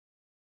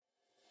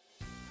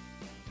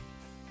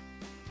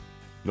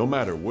No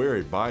matter where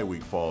a bye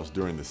week falls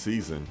during the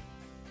season,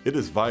 it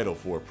is vital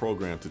for a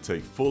program to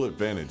take full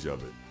advantage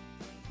of it.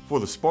 For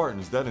the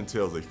Spartans, that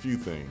entails a few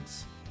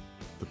things.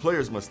 The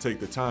players must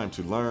take the time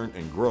to learn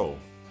and grow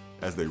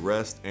as they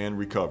rest and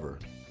recover.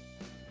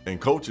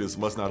 And coaches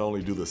must not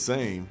only do the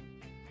same,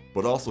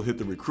 but also hit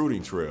the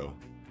recruiting trail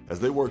as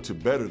they work to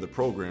better the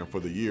program for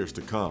the years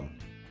to come.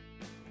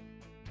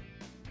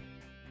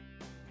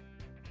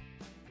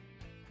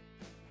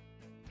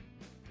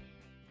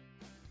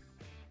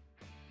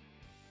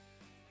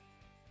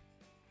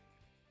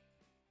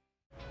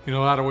 You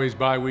know, a lot of ways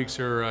bye weeks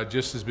are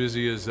just as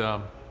busy as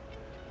the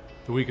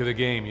week of the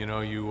game. You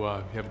know, you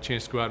have a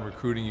chance to go out in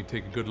recruiting. You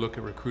take a good look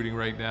at recruiting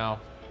right now.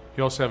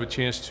 You also have a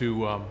chance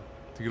to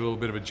get a little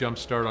bit of a jump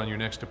start on your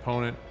next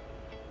opponent,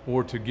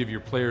 or to give your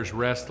players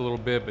rest a little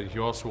bit, but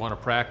you also want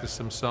to practice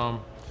them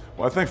some.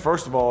 Well, I think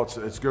first of all,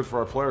 it's good for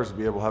our players to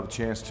be able to have a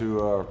chance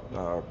to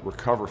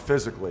recover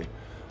physically.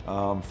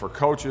 For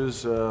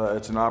coaches,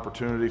 it's an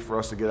opportunity for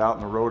us to get out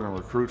on the road and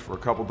recruit for a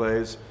couple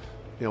days.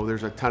 You know,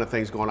 there's a ton of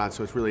things going on,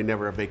 so it's really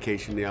never a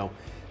vacation. You know,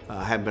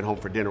 I haven't been home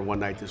for dinner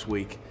one night this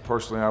week.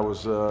 Personally, I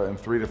was in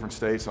 3 different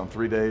states on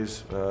 3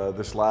 days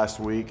this last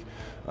week.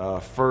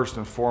 First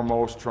and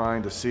foremost,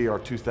 trying to see our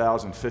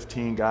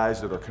 2015 guys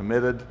that are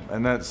committed,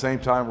 and then at the same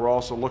time, we're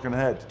also looking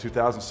ahead to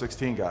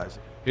 2016 guys.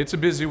 It's a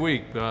busy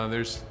week.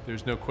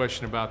 There's no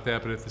question about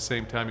that, but at the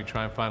same time, you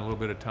try and find a little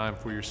bit of time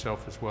for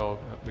yourself as well,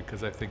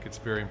 because I think it's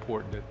very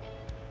important that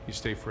you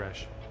stay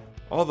fresh.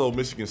 Although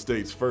Michigan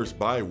State's first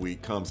bye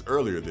week comes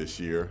earlier this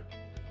year,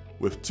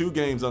 with 2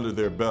 games under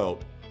their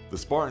belt, the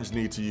Spartans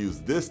need to use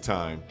this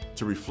time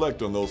to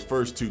reflect on those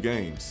first 2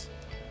 games.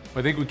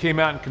 I think we came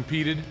out and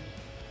competed.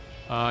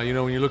 You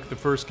know, when you look at the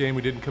first game,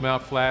 we didn't come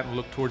out flat and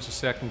look towards the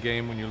second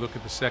game. When you look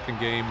at the second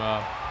game, you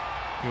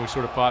know, we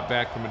sort of fought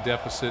back from a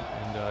deficit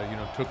and, you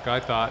know, took, I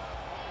thought,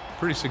 a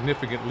pretty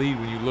significant lead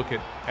when you look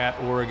at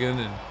Oregon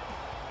and,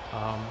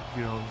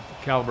 you know,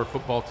 the caliber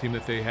football team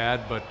that they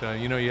had. But,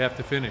 you know, you have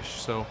to finish.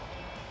 So,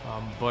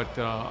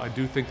 I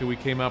do think that we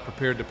came out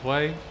prepared to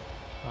play.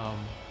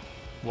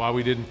 Why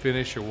we didn't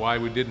finish or why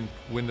we didn't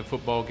win the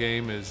football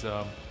game is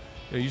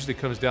it usually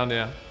comes down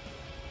to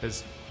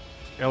as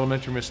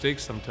elementary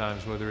mistakes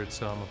sometimes, whether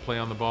it's a play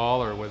on the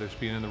ball or whether it's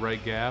being in the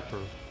right gap or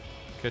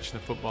catching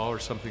the football or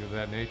something of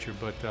that nature.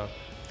 But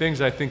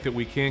things I think that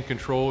we can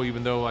control,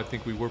 even though I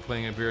think we were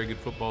playing a very good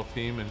football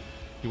team, and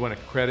you want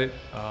to credit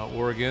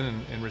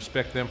Oregon and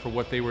respect them for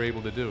what they were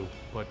able to do.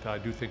 But I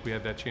do think we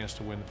had that chance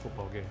to win the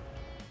football game.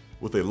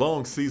 With a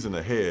long season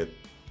ahead,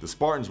 the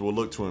Spartans will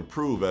look to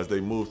improve as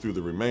they move through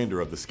the remainder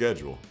of the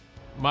schedule.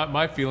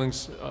 My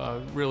feelings,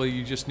 really,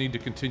 you just need to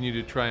continue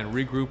to try and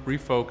regroup,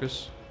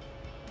 refocus,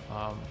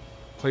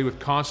 play with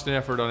constant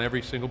effort on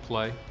every single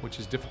play, which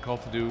is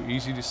difficult to do,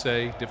 easy to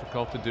say,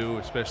 difficult to do,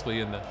 especially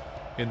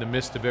in the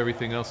midst of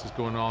everything else that's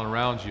going on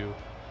around you.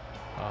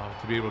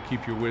 To be able to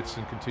keep your wits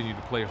and continue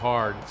to play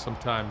hard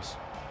sometimes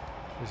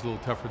is a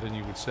little tougher than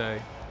you would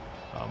say.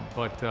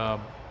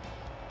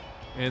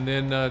 And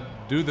then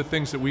do the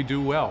things that we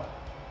do well.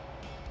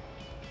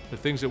 The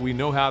things that we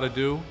know how to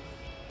do,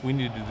 we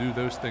need to do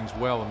those things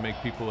well and make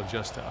people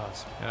adjust to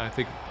us. And I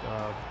think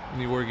in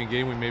the Oregon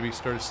game, we maybe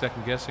started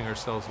second-guessing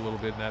ourselves a little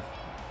bit in that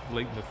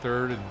late in the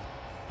third and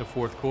the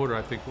fourth quarter.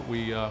 I think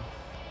we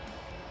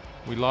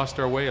lost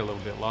our way a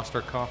little bit, lost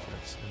our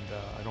confidence. And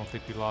I don't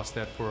think we lost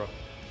that for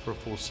a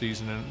full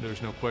season, and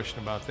there's no question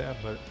about that.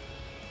 But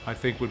I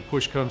think when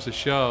push comes to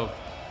shove,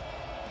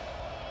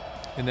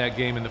 in that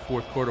game in the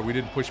fourth quarter, we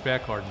didn't push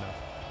back hard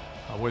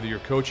enough. Whether you're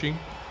coaching,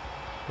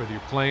 whether you're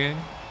playing,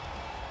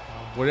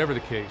 whatever the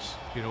case,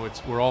 you know,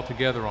 we're all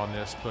together on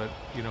this. But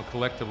you know,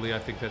 collectively, I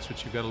think that's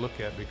what you've got to look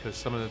at, because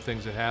some of the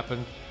things that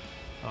happened,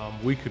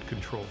 we could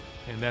control,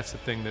 and that's the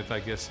thing that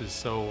I guess is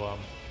so.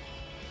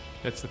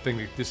 That's the thing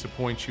that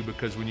disappoints you,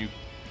 because when you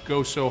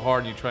go so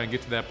hard and you try and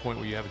get to that point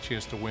where you have a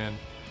chance to win,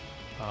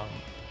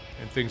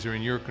 and things are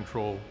in your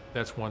control,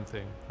 that's one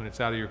thing. When it's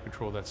out of your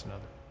control, that's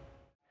another.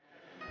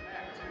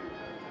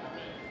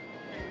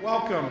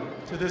 Welcome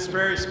to this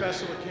very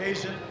special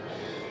occasion,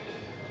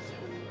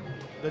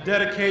 the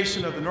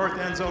dedication of the North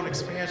End Zone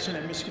expansion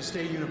at Michigan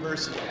State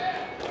University.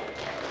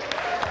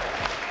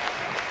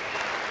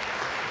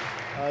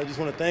 I just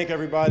want to thank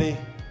everybody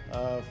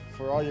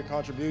for all your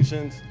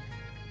contributions.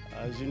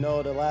 As you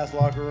know, the last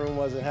locker room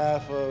wasn't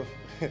half of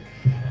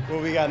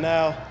what we got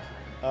now.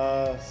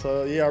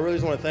 So yeah, I really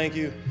just want to thank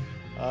you.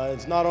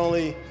 It's not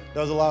only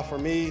does a lot for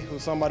me,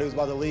 who's somebody who's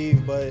about to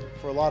leave, but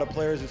for a lot of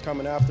players who's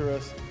coming after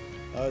us.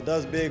 It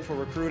does big for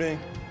recruiting,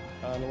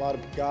 and a lot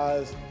of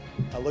guys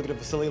look at a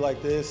facility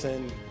like this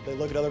and they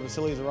look at other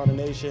facilities around the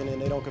nation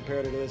and they don't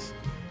compare to this.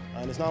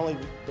 And it's not only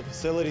the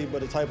facility,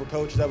 but the type of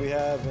coaches that we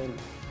have and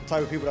the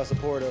type of people that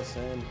support us.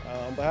 And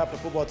on behalf of the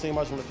football team,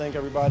 I just want to thank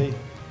everybody.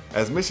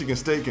 As Michigan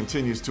State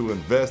continues to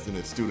invest in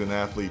its student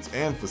athletes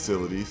and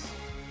facilities,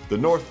 the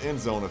North End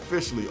Zone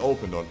officially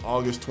opened on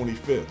August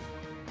 25th.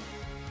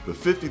 The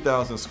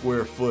 50,000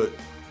 square foot,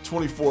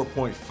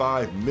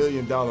 $24.5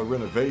 million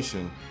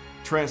renovation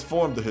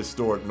transformed the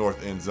historic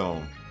North End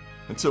Zone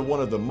into one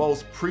of the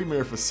most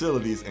premier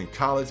facilities in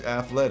college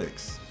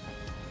athletics.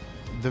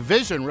 The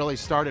vision really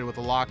started with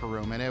the locker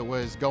room, and it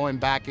was going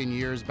back in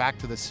years, back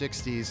to the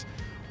 60s,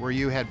 where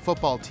you had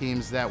football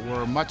teams that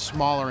were much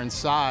smaller in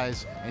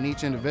size, and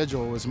each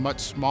individual was much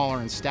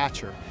smaller in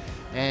stature.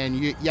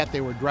 And yet they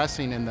were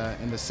dressing in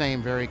the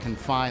same very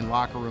confined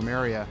locker room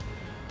area.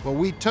 What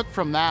we took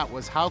from that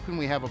was, how can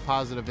we have a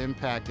positive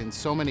impact in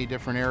so many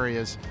different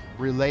areas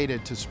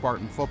related to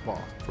Spartan football?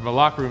 From a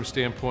locker room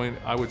standpoint,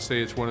 I would say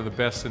it's one of the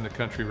best in the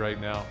country right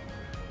now.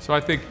 So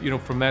I think,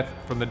 from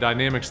the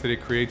dynamics that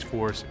it creates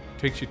for us, it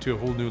takes you to a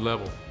whole new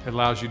level. It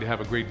allows you to have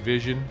a great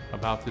vision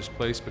about this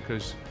place,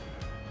 because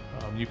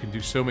you can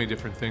do so many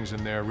different things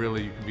in there.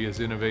 Really, you can be as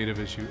innovative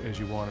as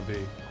you want to be.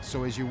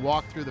 So as you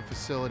walk through the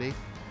facility,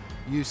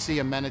 you see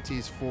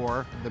amenities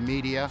for the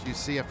media. You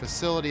see a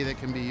facility that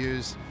can be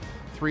used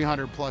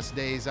 300 plus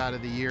days out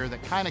of the year,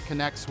 that kind of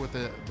connects with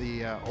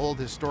the old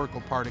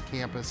historical part of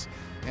campus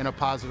in a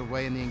positive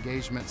way in the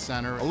engagement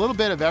center. A little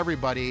bit of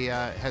everybody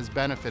has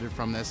benefited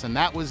from this, and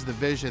that was the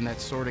vision that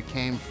sort of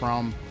came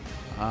from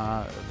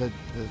the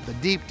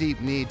deep,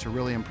 deep need to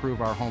really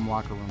improve our home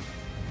locker room.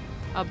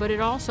 But it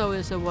also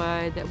is a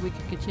way that we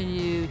can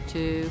continue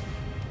to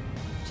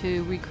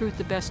recruit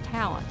the best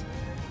talent.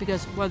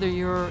 Because whether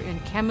you're in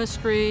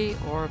chemistry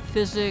or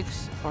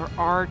physics or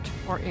art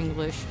or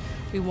English,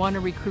 we want to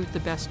recruit the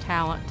best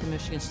talent to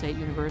Michigan State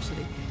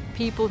University.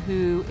 People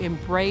who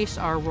embrace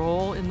our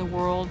role in the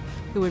world,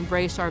 who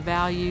embrace our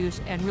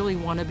values, and really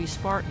want to be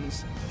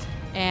Spartans.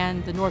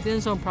 And the North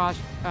End Zone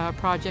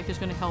project is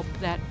going to help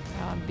that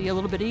be a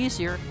little bit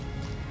easier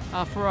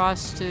for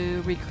us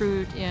to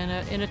recruit in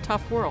a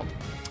tough world.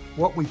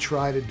 What we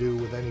try to do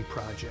with any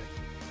project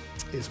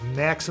is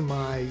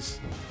maximize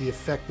the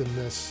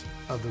effectiveness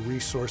of the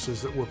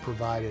resources that were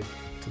provided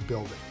to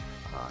build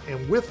it.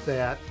 And with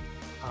that,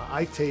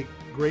 I take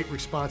great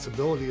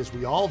responsibility, as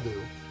we all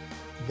do,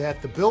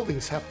 that the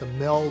buildings have to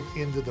meld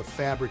into the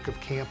fabric of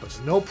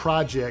campus. No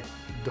project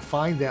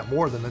defined that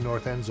more than the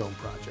North End Zone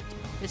project.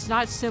 It's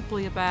not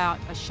simply about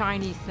a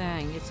shiny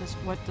thing, it's just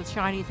what the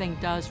shiny thing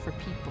does for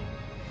people.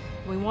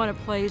 We want a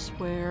place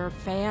where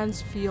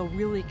fans feel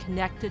really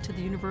connected to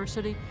the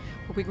university,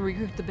 where we can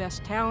recruit the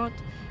best talent,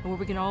 and where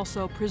we can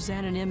also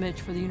present an image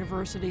for the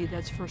university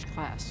that's first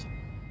class.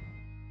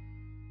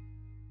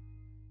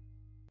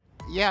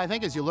 Yeah, I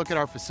think as you look at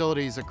our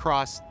facilities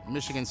across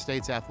Michigan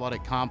State's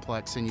athletic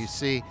complex, and you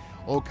see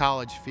Old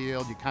College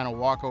Field, you kind of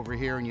walk over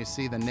here and you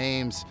see the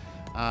names,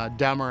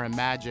 Demmer and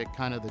Magic,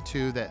 kind of the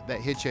two that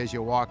hit you as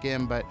you walk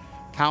in, but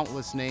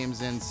countless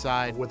names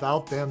inside.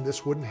 Without them,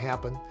 this wouldn't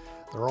happen.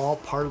 They're all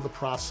part of the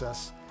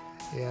process.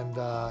 And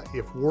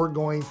if we're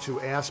going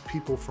to ask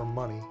people for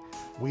money,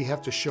 we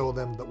have to show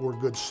them that we're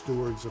good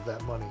stewards of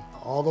that money.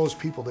 All those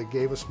people that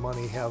gave us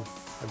money have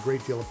a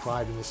great deal of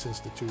pride in this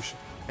institution.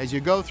 As you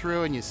go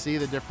through and you see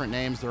the different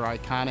names, they're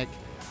iconic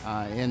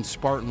in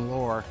Spartan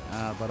lore,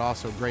 but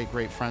also great,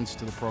 great friends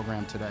to the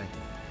program today.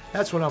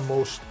 That's what I'm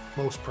most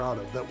proud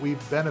of, that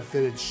we've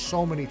benefited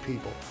so many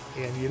people,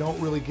 and you don't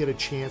really get a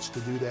chance to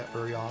do that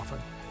very often.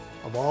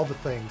 Of all the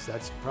things,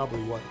 that's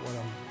probably what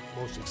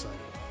I'm most excited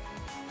about.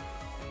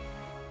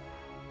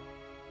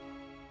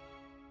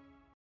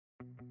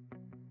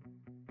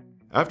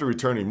 After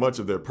returning much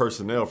of their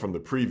personnel from the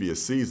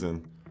previous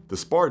season, the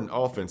Spartan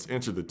offense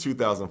entered the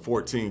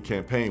 2014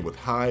 campaign with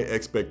high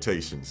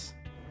expectations.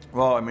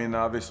 Well, I mean,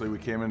 obviously we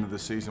came into the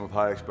season with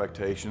high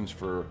expectations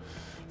for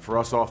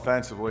us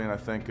offensively, and I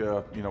think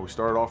we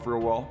started off real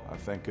well. I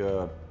think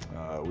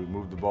we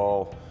moved the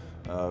ball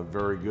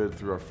very good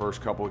through our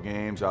first couple of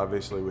games.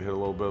 Obviously, we hit a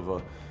little bit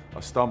of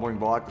a stumbling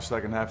block the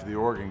second half of the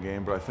Oregon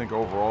game, but I think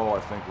overall, I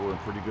think we're in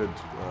pretty good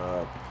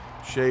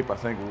shape. I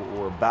think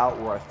we're about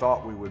where I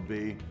thought we would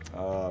be.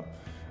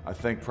 I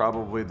think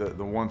probably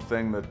the one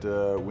thing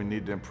that we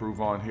need to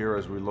improve on here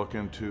as we look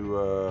into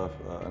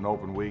an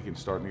open week and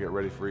starting to get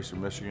ready for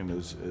Eastern Michigan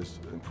is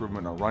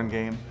improvement in our run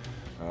game.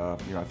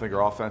 I think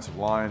our offensive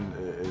line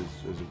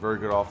is a very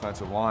good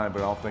offensive line,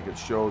 but I don't think it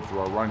showed through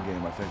our run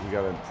game. I think we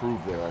got to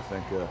improve there. I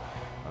think,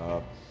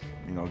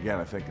 again,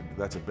 I think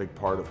that's a big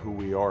part of who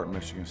we are at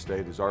Michigan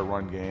State is our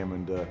run game.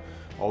 And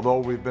although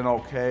we've been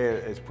okay,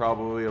 it's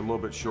probably a little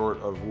bit short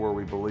of where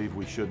we believe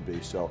we should be.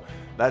 So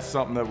that's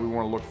something that we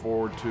want to look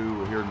forward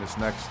to here in this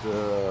next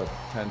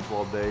 10,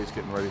 12 days,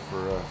 getting ready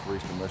for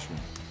Eastern Michigan.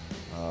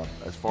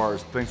 As far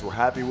as things we're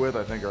happy with,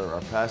 I think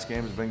our pass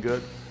game has been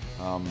good.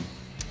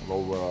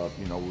 Although,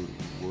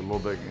 we're a little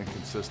bit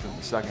inconsistent in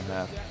the second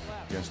half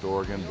against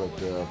Oregon, but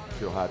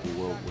feel happy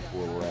with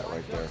where we're at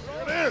right there.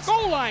 There it is.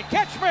 Goal line,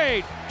 catch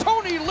made.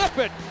 Tony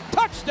Lippett,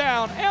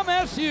 touchdown,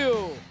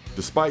 MSU.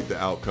 Despite the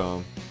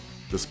outcome,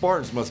 the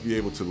Spartans must be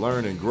able to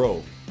learn and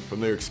grow from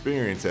their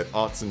experience at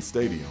Autzen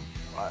Stadium.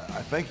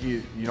 I think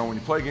when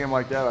you play a game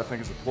like that, I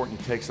think it's important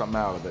you take something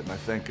out of it. And I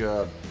think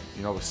the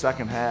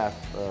second half,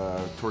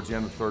 towards the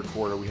end of the third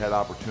quarter, we had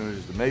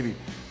opportunities to maybe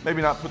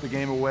not put the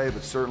game away,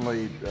 but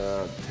certainly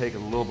take a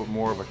little bit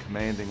more of a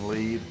commanding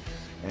lead.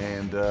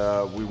 and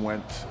we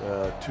went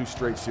 2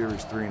 straight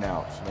series 3 and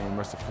outs. And we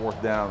missed a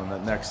 4th down in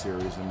that next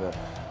series. And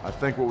I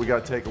think what we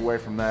got to take away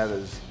from that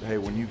is, hey,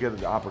 when you get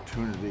an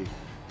opportunity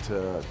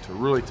to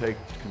really take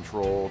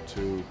control,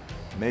 to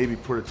maybe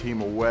put a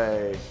team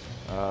away,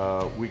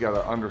 we got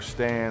to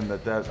understand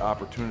that that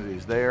opportunity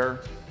is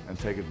there and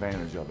take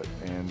advantage of it.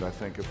 And I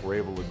think if we're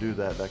able to do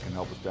that, that can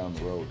help us down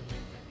the road.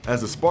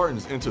 As the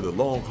Spartans enter the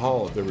long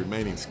haul of their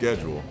remaining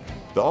schedule,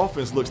 the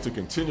offense looks to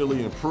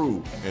continually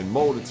improve and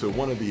mold into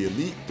one of the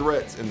elite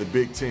threats in the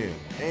Big Ten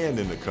and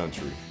in the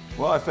country.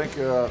 Well, I think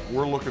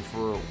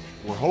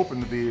we're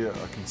hoping to be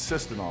a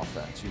consistent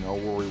offense, you know,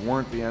 where we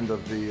weren't the end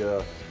of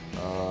the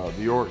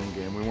Oregon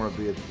game. We want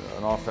to be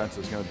an offense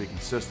that's going to be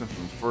consistent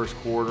from the first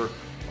quarter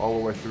all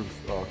the way through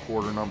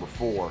quarter number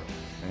 4.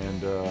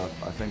 And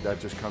I think that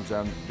just comes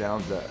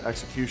down to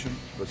execution.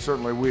 But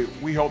certainly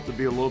we hope to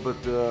be a little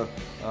bit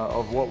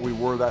of what we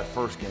were that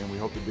first game. We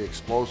hope to be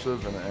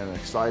explosive and an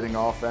exciting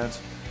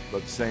offense, but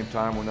at the same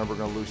time, we're never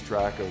going to lose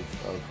track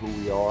of who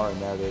we are,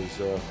 and that is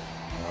you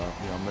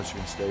know,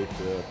 Michigan State,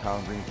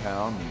 pound green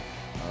pound,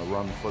 and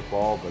run the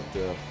football. But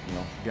you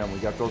know, again, we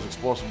got those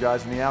explosive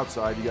guys on the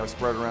outside. You got to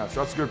spread around. So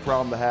that's a good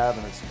problem to have,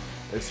 and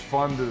it's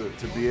fun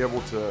to be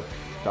able to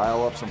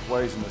dial up some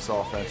plays in this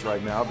offense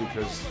right now,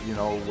 because, you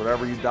know,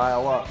 whatever you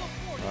dial up,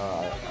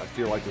 I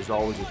feel like there's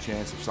always a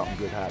chance of something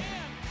good happening.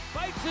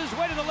 Fights his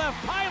way to the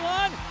left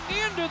pylon,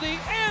 into the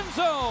end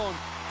zone.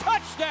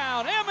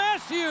 Touchdown,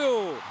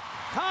 MSU.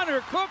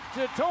 Connor Cook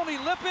to Tony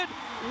Lippett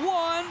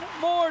one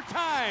more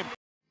time.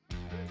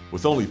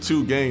 With only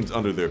 2 games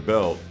under their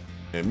belt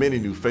and many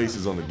new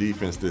faces on the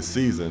defense this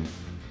season,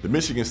 the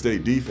Michigan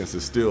State defense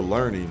is still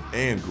learning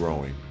and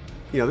growing.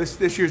 You know,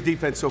 this year's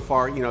defense so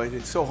far, you know,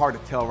 it's so hard to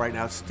tell right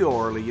now. It's still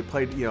early. You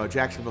played, you know,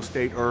 Jacksonville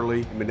State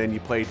early, and then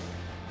you played,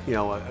 you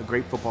know, a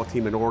great football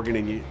team in Oregon,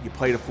 and you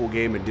played a full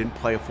game and didn't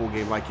play a full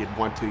game like you'd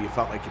want to. You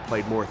felt like you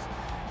played more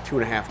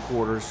 2.5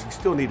 quarters. You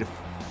still need to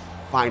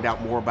find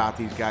out more about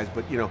these guys,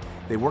 but, you know,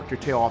 they work their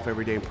tail off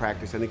every day in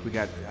practice. I think we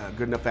got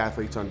good enough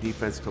athletes on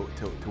defense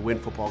to win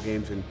football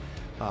games, and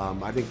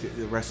I think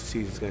the rest of the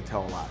season is going to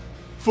tell a lot.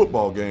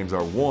 Football games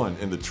are won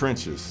in the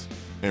trenches,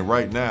 and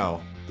right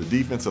now, the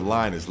defensive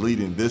line is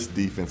leading this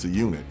defensive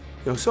unit.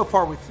 You know, so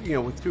far with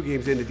 2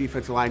 games in the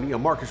defensive line, you know,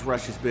 Marcus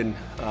Rush has been,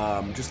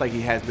 just like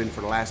he has been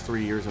for the last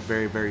 3 years, a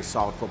very, very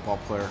solid football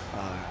player.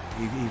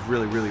 He's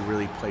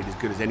really played as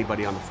good as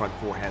anybody on the front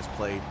 4 has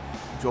played.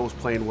 Joel's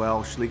playing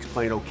well, Schleek's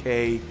playing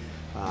okay.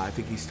 I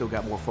think he's still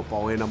got more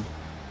football in him.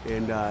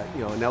 And,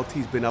 you know, and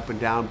LT's been up and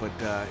down, but,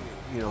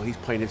 you know, he's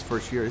playing his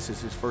first year. This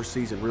is his first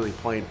season really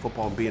playing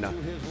football and being a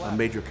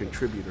major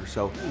contributor.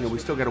 So, you know, we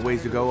still got a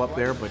ways to go up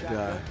there, but,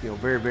 you know,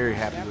 very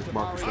happy with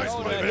Marcus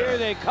Rush. Here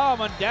they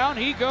come, and down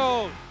he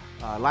goes.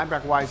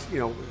 Linebacker-wise, you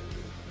know,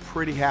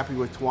 pretty happy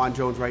with Tawan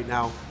Jones right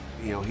now.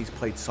 You know, he's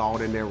played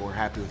solid in there. We're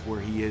happy with where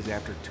he is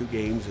after 2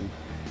 games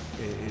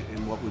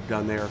and what we've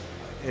done there.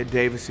 Ed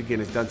Davis, again,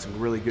 has done some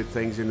really good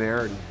things in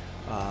there.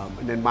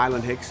 And then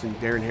Mylan Hicks and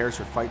Darren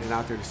Harris are fighting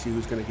out there to see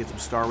who's going to get some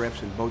star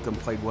reps, and both of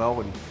them played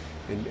well, and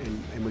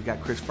we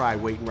got Chris Fry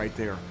waiting right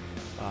there.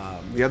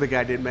 The other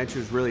guy I didn't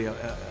mention is really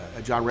a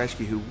John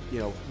Reschke, who, you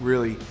know,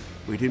 really,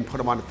 we didn't put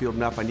him on the field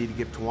enough. I need to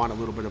give Tawan a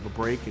little bit of a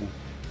break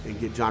and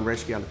get John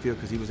Reschke on the field,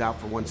 because he was out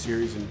for 1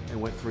 series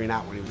and went 3 and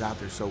out when he was out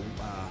there. So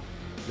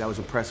that was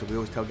impressive. We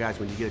always tell guys,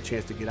 when you get a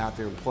chance to get out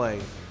there and play,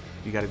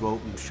 you got to go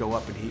and show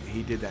up, and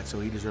he did that, so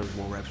he deserves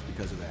more reps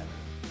because of that.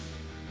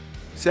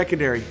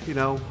 Secondary, you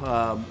know,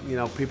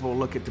 people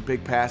look at the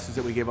big passes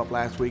that we gave up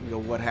last week and go,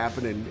 what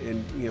happened?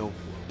 And you know,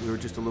 we were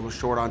just a little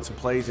short on some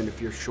plays, and if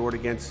you're short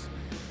against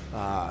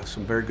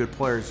some very good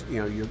players,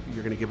 you know, you're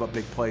going to give up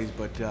big plays.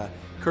 But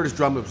Curtis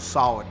Drummond was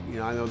solid. You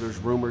know, I know there's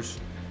rumors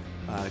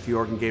at the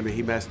Oregon game that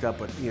he messed up,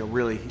 but, you know,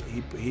 really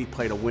he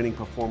played a winning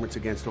performance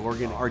against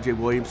Oregon. R.J.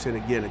 Williamson,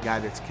 again, a guy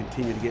that's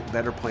continued to get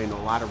better, playing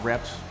a lot of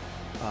reps.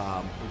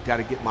 We've got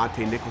to get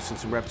Monte Nicholson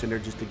some reps in there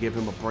just to give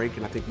him a break,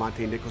 and I think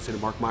Monte Nicholson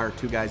and Mark Meyer are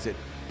 2 guys that,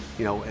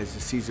 you know, as the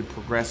season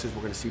progresses,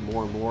 we're going to see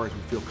more and more as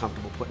we feel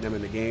comfortable putting them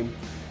in the game.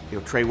 You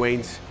know, Trey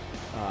Waynes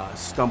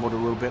stumbled a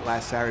little bit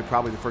last Saturday,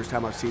 probably the first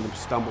time I've seen him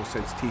stumble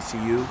since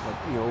TCU, but,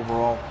 you know,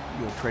 overall,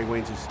 you know, Trey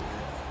Waynes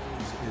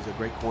is a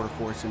great corner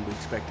for us, and we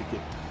expect to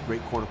get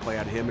great corner play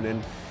out of him. And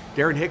then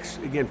Darren Hicks,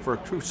 again, for a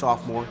true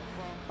sophomore,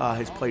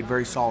 has played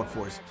very solid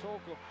for us.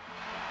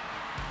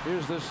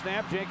 Here's the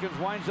snap. Jenkins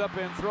winds up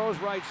and throws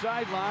right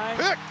sideline.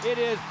 It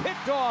is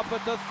picked off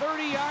at the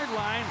 30-yard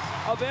line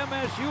of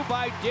MSU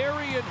by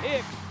Darian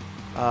Hicks.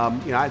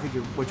 You know, I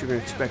think what you're going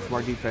to expect from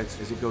our defense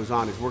as it goes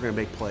on is we're going to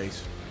make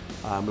plays,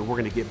 and we're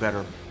going to get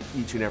better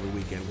each and every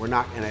weekend. We're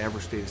not going to ever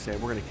stay the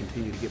same. We're going to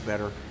continue to get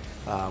better.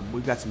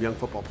 We've got some young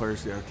football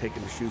players that are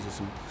taking the shoes of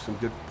some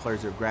good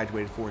players that have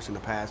graduated for us in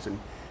the past,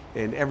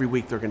 and every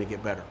week they're going to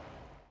get better.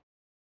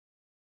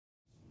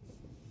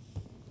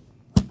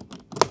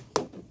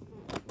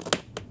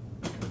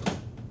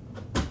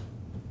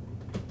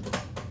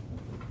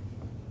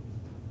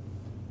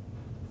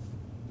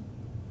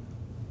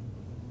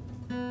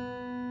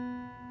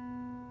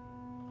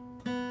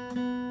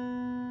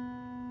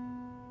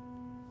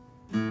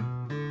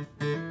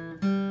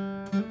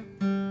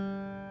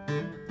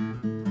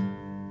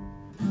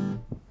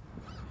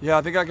 Yeah,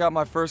 I think I got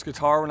my first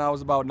guitar when I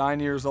was about 9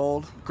 years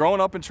old.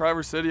 Growing up in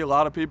Traverse City, a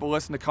lot of people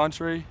listen to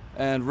country,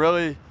 and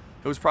really,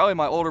 it was probably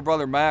my older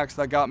brother Max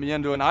that got me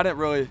into it. And I didn't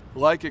really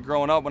like it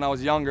growing up when I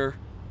was younger.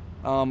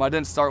 I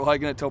didn't start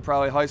liking it till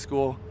probably high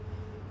school.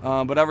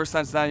 But ever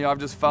since then, you know, I've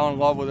just fell in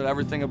love with it,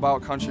 everything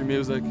about country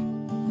music.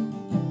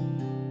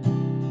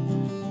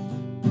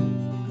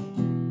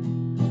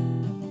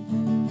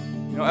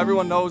 You know,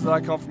 everyone knows that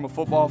I come from a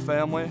football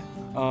family.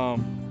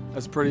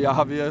 That's pretty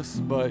obvious,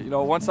 but you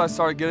know, once I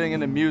started getting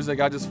into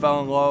music, I just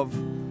fell in love,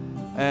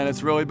 and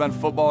it's really been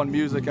football and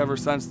music ever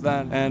since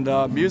then.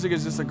 And music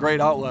is just a great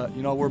outlet.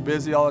 You know, we're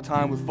busy all the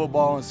time with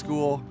football and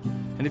school,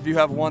 and if you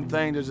have one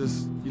thing to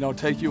just, you know,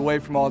 take you away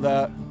from all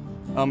that,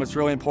 it's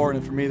really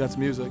important. For me, that's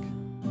music.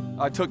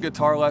 I took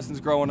guitar lessons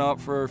growing up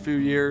for a few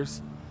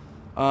years,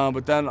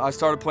 but then I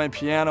started playing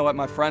piano at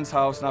my friend's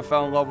house, and I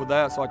fell in love with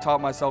that, so I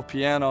taught myself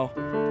piano.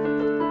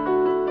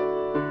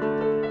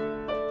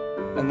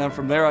 And then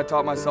from there, I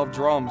taught myself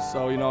drums.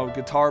 So, you know,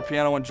 guitar,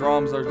 piano, and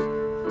drums are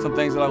some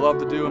things that I love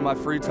to do in my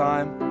free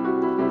time.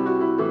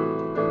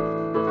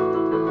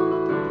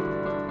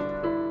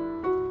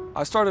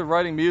 I started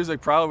writing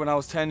music probably when I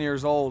was 10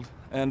 years old,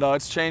 and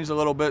it's changed a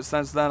little bit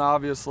since then,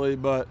 obviously,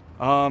 but,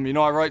 you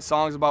know, I write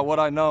songs about what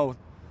I know,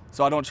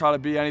 so I don't try to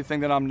be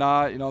anything that I'm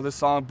not. You know, this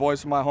song, Boys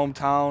From My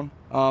Hometown,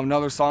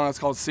 another song that's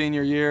called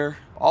Senior Year.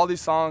 All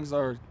these songs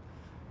are,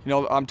 you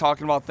know, I'm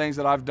talking about things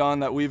that I've done,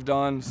 that we've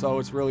done, so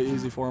it's really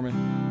easy for me.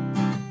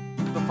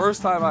 The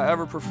first time I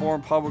ever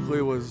performed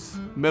publicly was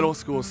middle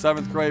school,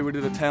 7th grade. We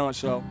did a talent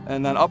show.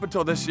 And then up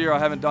until this year, I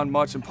haven't done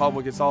much in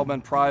public. It's all been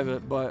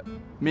private, but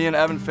me and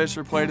Evan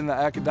Fisher played in the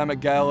academic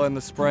gala in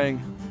the spring,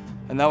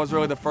 and that was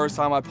really the first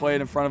time I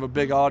played in front of a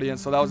big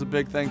audience, so that was a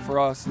big thing for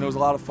us, and it was a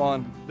lot of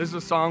fun. This is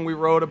a song we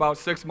wrote about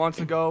 6 months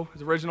ago.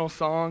 It's an original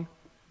song.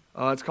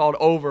 It's called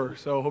Over,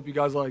 so hope you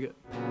guys like it.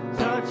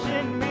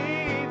 Touching me.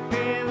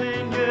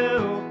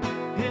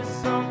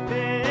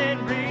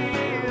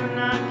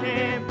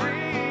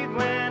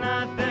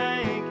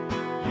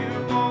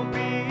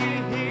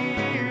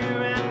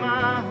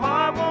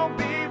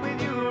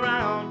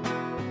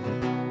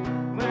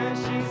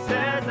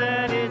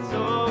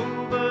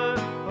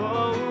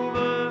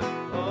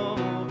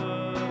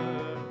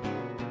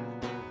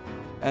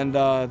 And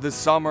this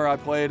summer I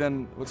played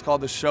in what's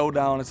called the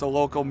Showdown. It's a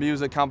local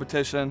music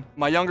competition.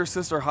 My younger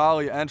sister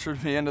Holly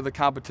entered me into the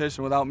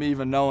competition without me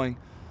even knowing.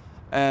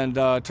 And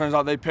it turns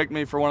out they picked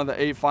me for one of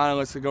the 8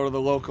 finalists to go to the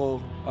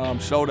local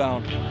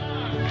Showdown.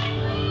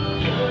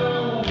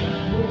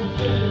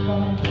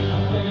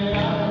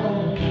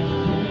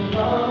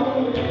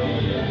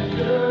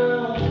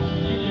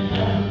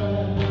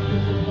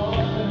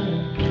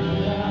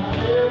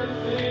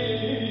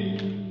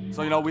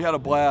 So, you know, we had a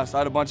blast. I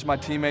had a bunch of my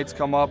teammates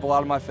come up, a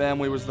lot of my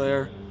family was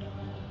there,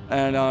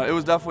 and it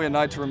was definitely a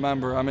night to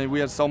remember. I mean, we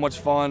had so much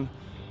fun,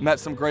 met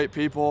some great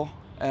people,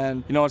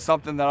 and, you know, it's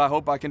something that I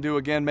hope I can do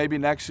again, maybe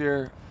next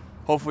year.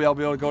 Hopefully I'll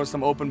be able to go to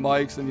some open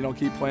mics and, you know,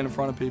 keep playing in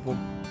front of people.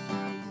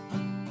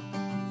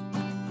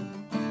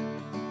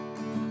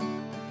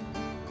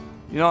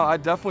 You know, I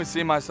definitely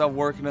see myself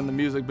working in the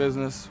music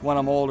business when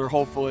I'm older,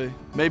 hopefully.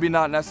 Maybe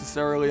not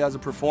necessarily as a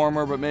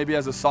performer, but maybe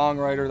as a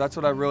songwriter. That's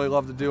what I really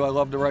love to do. I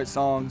love to write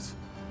songs,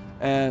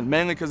 and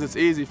mainly because it's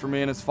easy for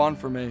me and it's fun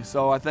for me.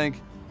 So I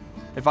think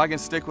if I can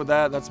stick with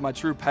that, that's my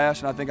true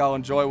passion. I think I'll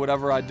enjoy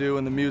whatever I do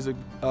in the music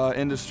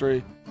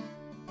industry.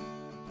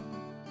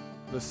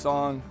 The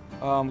song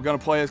I'm gonna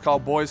play is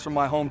called Boys From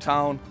My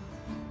Hometown.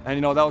 And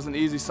you know, that was an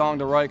easy song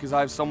to write because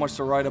I have so much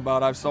to write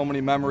about. I have so many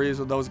memories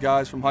with those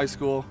guys from high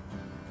school.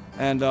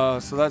 And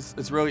so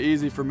it's really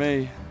easy for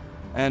me.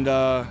 And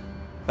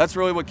that's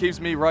really what keeps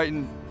me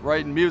writing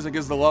music,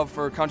 is the love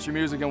for country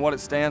music and what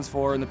it stands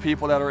for and the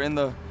people that are in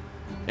the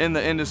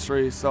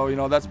industry. So, you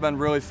know, that's been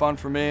really fun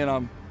for me,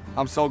 and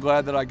I'm so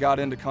glad that I got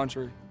into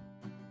country.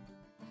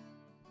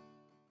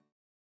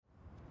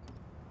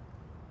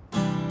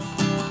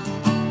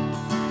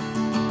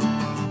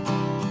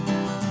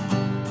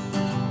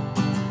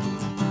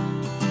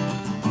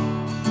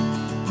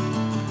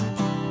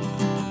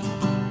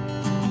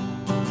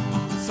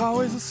 It's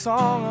always a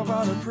song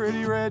about a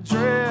pretty red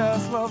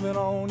dress, loving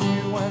on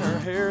you when her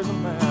hair's a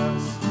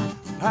mess.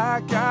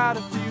 I got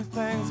a few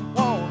things I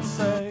want to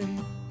say.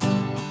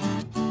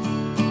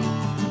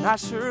 And I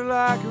sure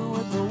like her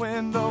with the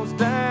windows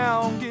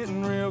down,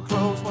 getting real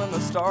close when the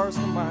stars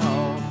come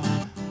out.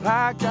 And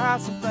I got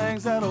some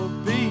things that'll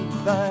beat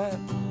that.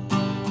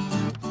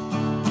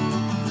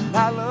 And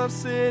I love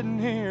sitting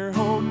here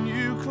holding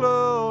you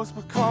close,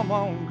 but come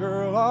on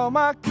girl, all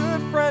my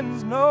good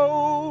friends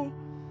know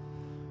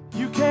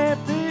you can't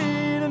be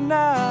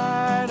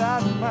denied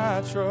out of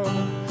my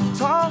trouble.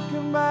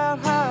 Talking about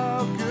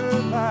how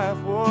good life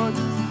was.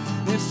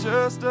 It's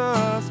just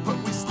us, but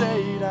we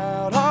stayed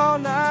out all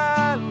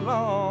night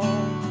long.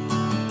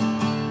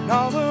 And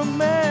all the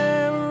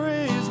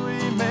memories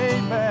we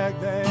made back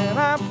then,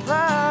 I'm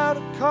proud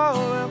to call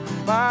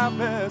them my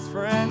best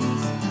friends.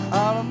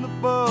 Out on the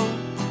boat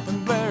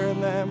and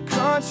blaring them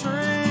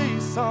country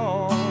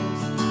songs.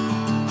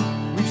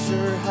 We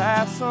sure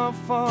have some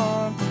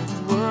fun.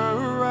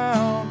 were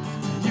around.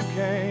 You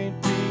can't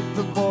beat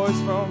the boys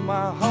from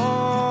my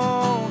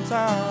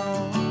hometown.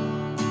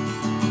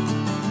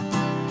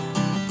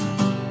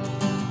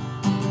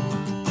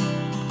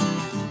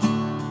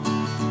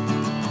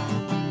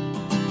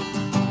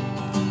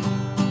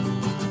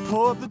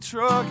 Pulled the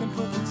truck and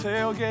put the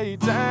tailgate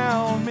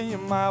down. Me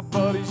and my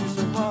buddies used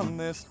to run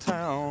this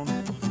town.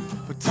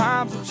 But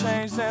times have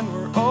changed and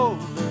we're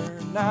older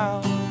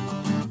now.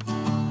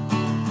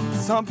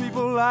 Some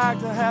people like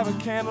to have a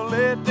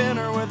candlelit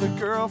dinner with a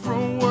girl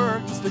from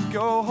work just to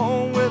go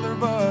home with her,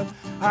 but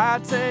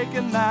I'd take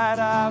a night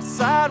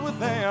outside with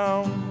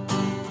them.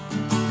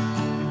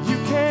 You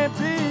can't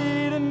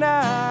beat a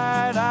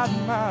night out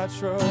in my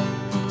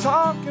truck,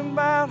 talking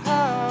about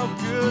how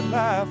good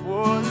life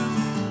was.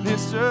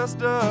 It's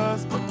just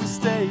us, but we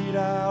stayed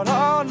out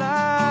all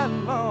night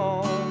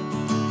long.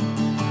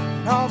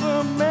 All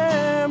the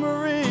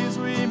memories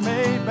we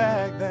made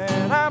back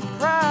then, I'm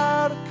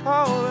proud to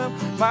call them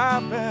my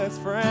best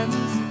friends.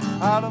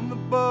 Out on the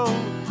boat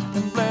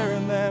and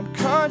blaring them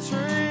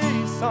country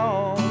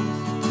songs.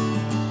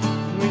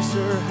 We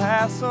sure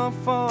had some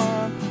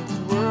fun,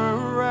 we're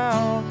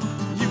around.